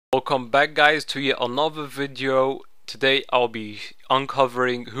Welcome back guys to yet another video. Today I'll be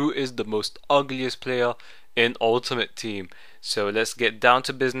uncovering who is the most ugliest player in Ultimate Team. So let's get down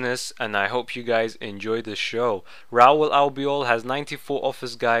to business and I hope you guys enjoy the show. Raul Albiol has 94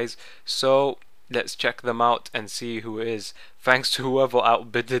 offers guys, so let's check them out and see who is. Thanks to whoever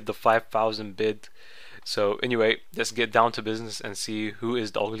outbidded the 5,000 bid. So anyway, let's get down to business and see who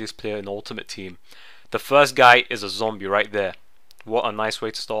is the ugliest player in Ultimate Team. The first guy is a zombie right there. What a nice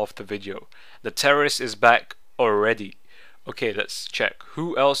way to start off the video. The terrorist is back already. Okay, let's check.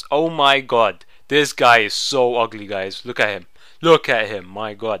 Who else? Oh my god. This guy is so ugly, guys. Look at him. Look at him.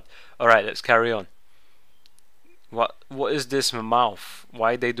 My god. Alright, let's carry on. What is this mouth?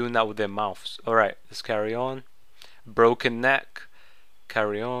 Why are they doing that with their mouths? Alright, let's carry on. Broken neck.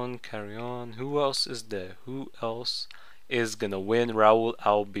 Carry on, carry on. Who else is there? Who else is gonna win? Raul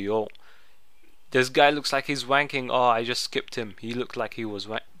Albiol. This guy looks like he's wanking. Oh, I just skipped him. He looked like he was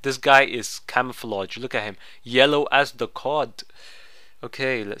wanking. This guy is camouflage. Look at him. Yellow as the cod.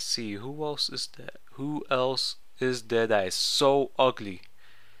 Okay, let's see. Who else is there? Who else is there that is so ugly?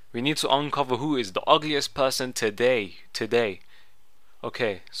 We need to uncover who is the ugliest person today.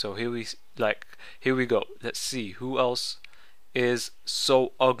 Okay, so here we go. Let's see. Who else is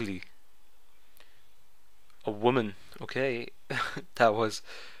so ugly? A woman. Okay. That was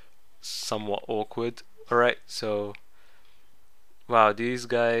somewhat awkward. Alright, so wow, these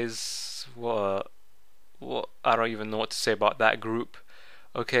guys, what I don't even know what to say about that group.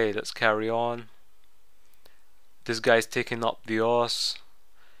 Okay, let's carry on. This guy's taking up the arse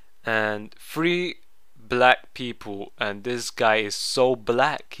and 3 black people, and this guy is so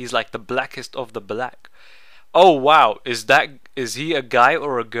black. He's like the blackest of the black. Oh wow, is he a guy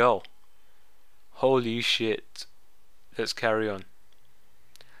or a girl? Holy shit. Let's carry on.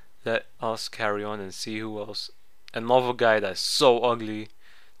 Let us carry on and see who else. Another guy that's so ugly.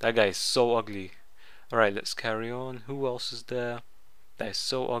 That guy is so ugly. Alright, let's carry on. Who else is there that is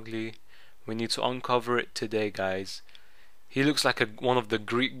so ugly? We need to uncover it today, guys. He looks like one of the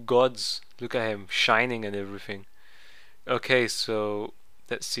Greek gods. Look at him, shining and everything. Okay, so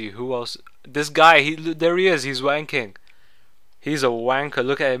let's see who else. This guy, there he is. He's wanking. He's a wanker.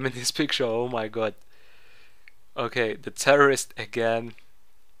 Look at him in this picture. Oh my god. Okay, the terrorist again.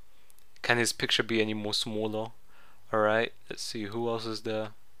 Can his picture be any more smaller? Alright, let's see who else is there.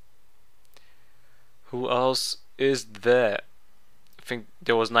 Who else is there? I think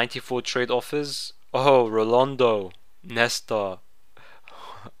there was 94 trade offers. Oh, Rolando, Nesta.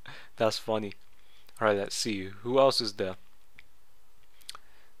 That's funny. Alright, let's see who else is there.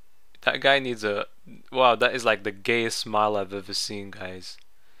 That guy needs a wow, that is like the gayest smile I've ever seen, guys.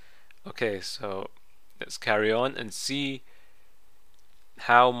 Okay, so let's carry on and see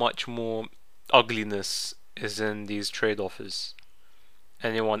how much more ugliness is in these trade offers.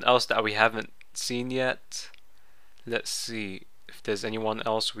 Anyone else that we haven't seen yet? Let's see if there's anyone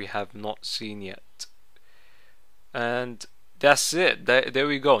else we have not seen yet. And that's it. There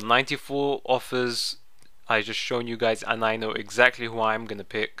we go. 94 offers. I just shown you guys and I know exactly who I'm gonna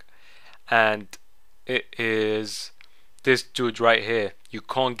pick. And it is this dude right here. You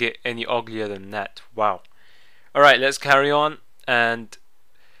can't get any uglier than that. Wow. Alright, let's carry on and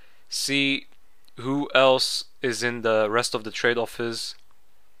see who else is in the rest of the trade offers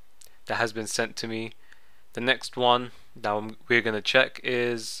that has been sent to me. The next one that we're gonna check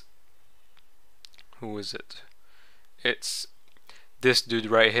is, who is it? It's this dude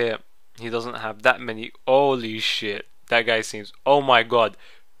right here. He doesn't have that many. Holy shit, that guy seems, oh my god,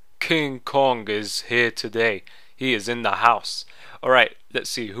 King Kong is here today. He is in the house. Alright, let's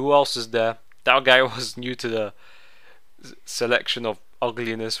see who else is there. That guy was new to the selection of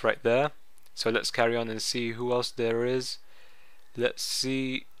ugliness right there. So let's carry on and see who else there is. Let's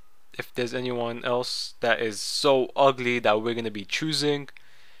see if there's anyone else that is so ugly that we're going to be choosing.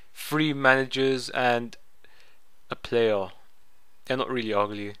 3 managers and a player. They're not really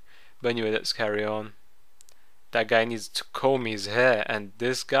ugly, but anyway, let's carry on. That guy needs to comb his hair, and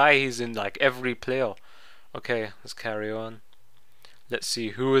this guy, he's in like every player. Okay, let's carry on. Let's see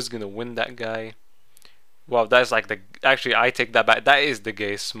who is going to win that guy. Wow, that's like actually I take that back. That is the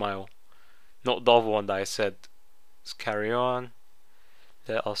gayest smile, not the other one that I said. Let's carry on.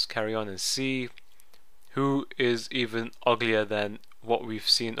 Let us carry on and see who is even uglier than what we've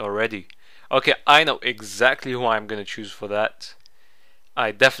seen already. Okay, I know exactly who I'm gonna choose for that.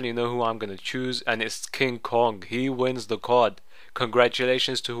 I definitely know who I'm gonna choose, and it's King Kong. He wins the card.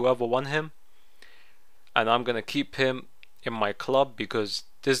 Congratulations to whoever won him. And I'm gonna keep him in my club because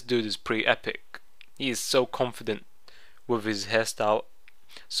this dude is pretty epic. He is so confident with his hairstyle.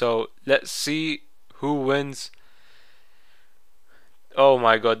 So let's see who wins Oh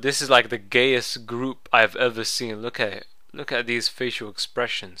my god, this is like the gayest group I've ever seen. Look at it. Look at these facial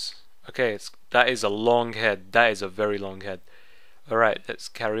expressions. Okay, that is a long head. That is a very long head. Alright, let's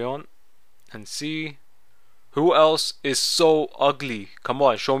carry on and see who else is so ugly. Come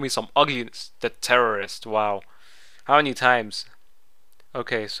on, show me some ugliness. The terrorist. Wow. How many times?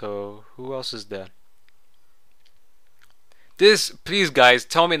 Okay, so who else is there? Please guys,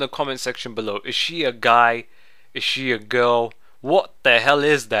 tell me in the comment section below. Is she a guy? Is she a girl? What the hell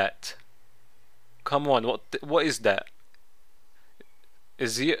is that? Come on, what is that?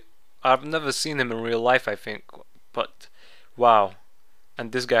 Is he? I've never seen him in real life, I think. But wow.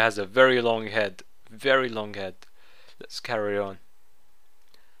 And this guy has a very long head. Very long head. Let's carry on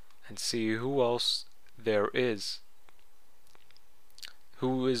and see who else there is.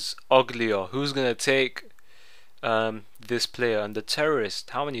 Who is uglier? Who's gonna take this player? And the terrorist,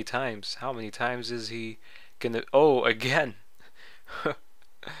 how many times? How many times is he gonna? Oh, again.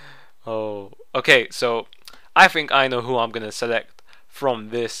 Oh, okay, so I think I know who I'm gonna select from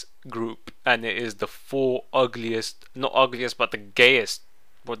this group, and it is the four ugliest, not ugliest, but the gayest,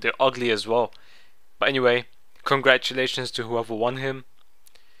 but they're ugly as well. But anyway, congratulations to whoever won him.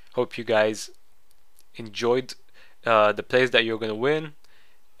 Hope you guys enjoyed the plays that you're gonna win,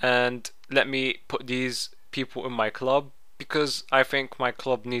 and let me put these people in my club because I think my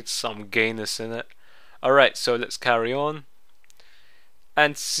club needs some gayness in it. Alright, so let's carry on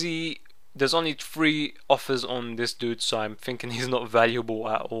and see. There's only 3 offers on this dude, so I'm thinking he's not valuable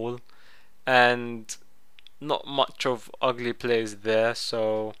at all, and not much of ugly plays there,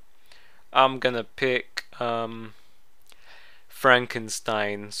 so I'm gonna pick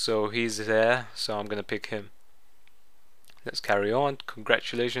Frankenstein. So he's there, so I'm gonna pick him. Let's carry on.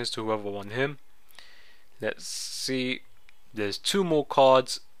 Congratulations to whoever won him. Let's see. There's 2 more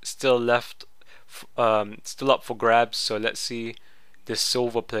cards still left, still up for grabs. So let's see this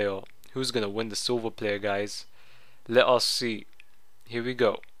silver player. Who's gonna win the silver player, guys? Let us see. Here we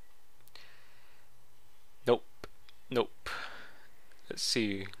go. Nope. Nope. Let's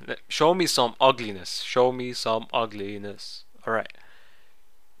see. Show me some ugliness. Show me some ugliness. Alright.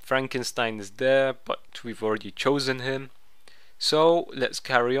 Frankenstein is there, but we've already chosen him. So let's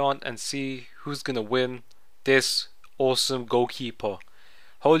carry on and see who's gonna win this awesome goalkeeper.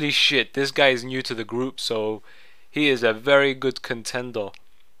 Holy shit, this guy is new to the group, so he is a very good contender.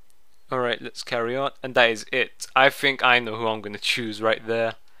 Alright, let's carry on, and that is it. I think I know who I'm gonna choose right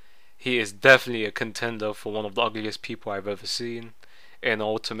there. He is definitely a contender for one of the ugliest people I've ever seen in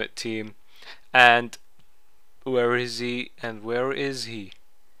Ultimate Team. And where is he? And where is he?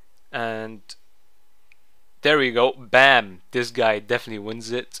 And there we go. Bam! This guy definitely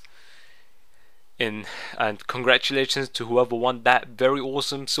wins it. And congratulations to whoever won that very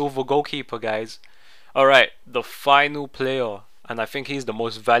awesome silver goalkeeper, guys. Alright, the final player, and I think he's the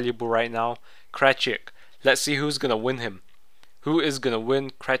most valuable right now, Krachik. Let's see who's gonna win him. Who is gonna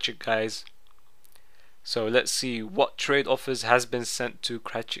win Krachik, guys? So let's see what trade offers has been sent to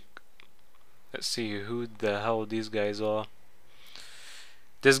Krachik. Let's see who the hell these guys are.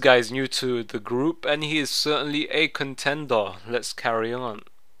 This guy is new to the group, and he is certainly a contender. Let's carry on.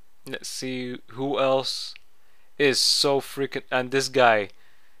 Let's see who else is so freaking. And this guy,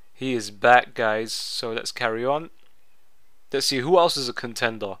 he is back, guys. So let's carry on. Let's see who else is a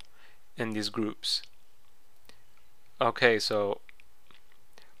contender in these groups. Okay, so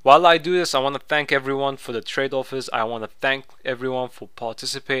while I do this, I want to thank everyone for the trade offers. I want to thank everyone for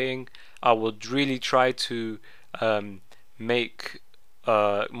participating. I will really try to make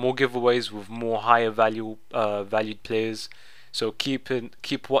more giveaways with more higher valued players. So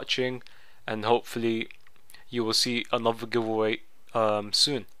keep watching, and hopefully you will see another giveaway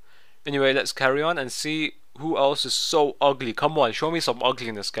soon. Anyway, let's carry on and see who else is so ugly. Come on, show me some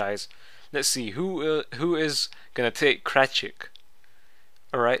ugliness, guys. Let's see who is gonna take Krachik.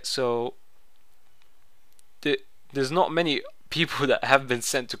 Alright, so there's not many people that have been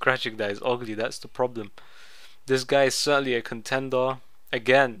sent to Krachik that is ugly. That's the problem. This guy is certainly a contender.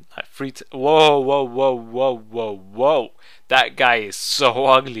 Again, whoa, whoa, whoa, whoa, whoa, whoa. That guy is so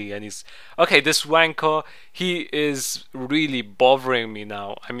ugly, and he's okay. This wanker, he is really bothering me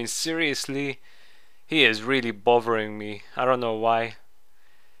now. I mean, seriously, he is really bothering me. I don't know why.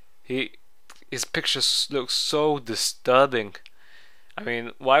 His pictures look so disturbing. I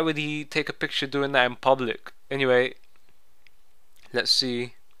mean, why would he take a picture doing that in public? Anyway, let's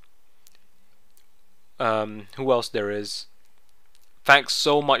see who else there is. Thanks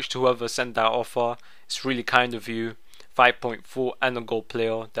so much to whoever sent that offer. It's really kind of you. 5.4 and a gold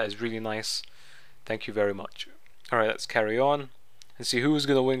player. That is really nice. Thank you very much. Alright, let's carry on and see who's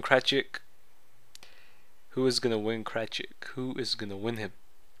going to win Krachik. Who is gonna win Krachik? Who is gonna win him?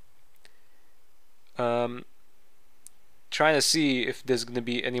 Um, Trying to see if there's gonna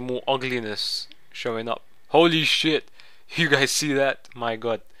be any more ugliness showing up. Holy shit! You guys see that? My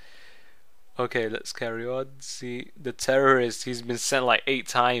god. Okay, let's carry on. See, the terrorist, he's been sent like 8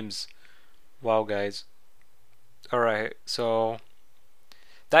 times. Wow, guys. Alright, so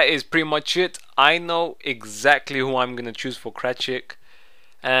that is pretty much it. I know exactly who I'm gonna choose for Krachik,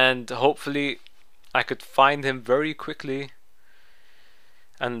 and hopefully I could find him very quickly.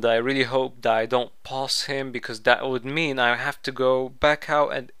 And I really hope that I don't pass him, because that would mean I have to go back out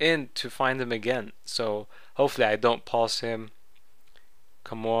and in to find him again. So hopefully I don't pass him.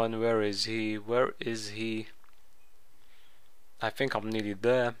 Come on, where is he? Where is he? I think I'm nearly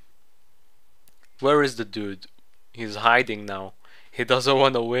there. Where is the dude? He's hiding now. He doesn't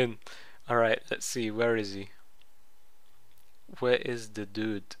want to win. Alright, let's see. Where is he? Where is the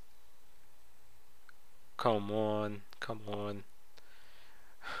dude? Come on. Come on.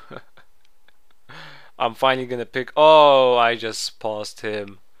 I'm finally gonna pick. Oh, I just passed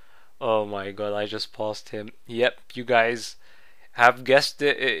him. Oh my god, I just passed him. Yep, you guys have guessed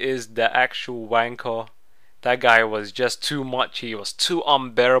it. It is the actual wanker. That guy was just too much. He was too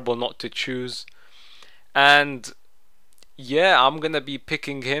unbearable not to choose. And yeah, I'm gonna be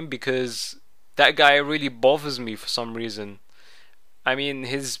picking him because that guy really bothers me for some reason. I mean,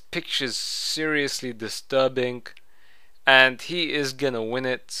 his picture's seriously disturbing, and he is gonna win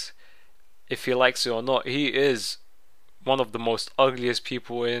it if he likes it or not. He is one of the most ugliest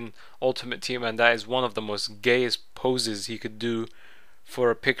people in Ultimate Team, and that is one of the most gayest poses he could do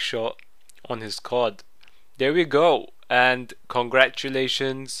for a picture on his card. There we go, and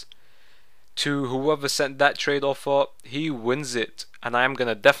congratulations to whoever sent that trade offer. He wins it, and I'm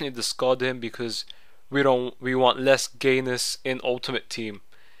gonna definitely discard him because we want less gayness in Ultimate Team.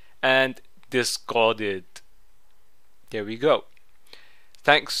 And discarded. There we go.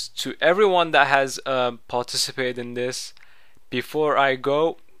 Thanks to everyone that has participated in this. Before I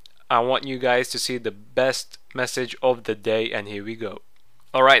go, I want you guys to see the best message of the day, and here we go.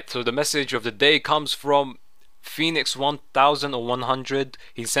 Alright, so the message of the day comes from Phoenix 1000 or 100.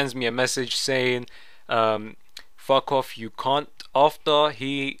 He sends me a message saying, fuck off, you can't, after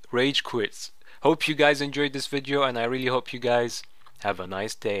he rage quits. Hope you guys enjoyed this video, and I really hope you guys have a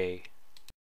nice day.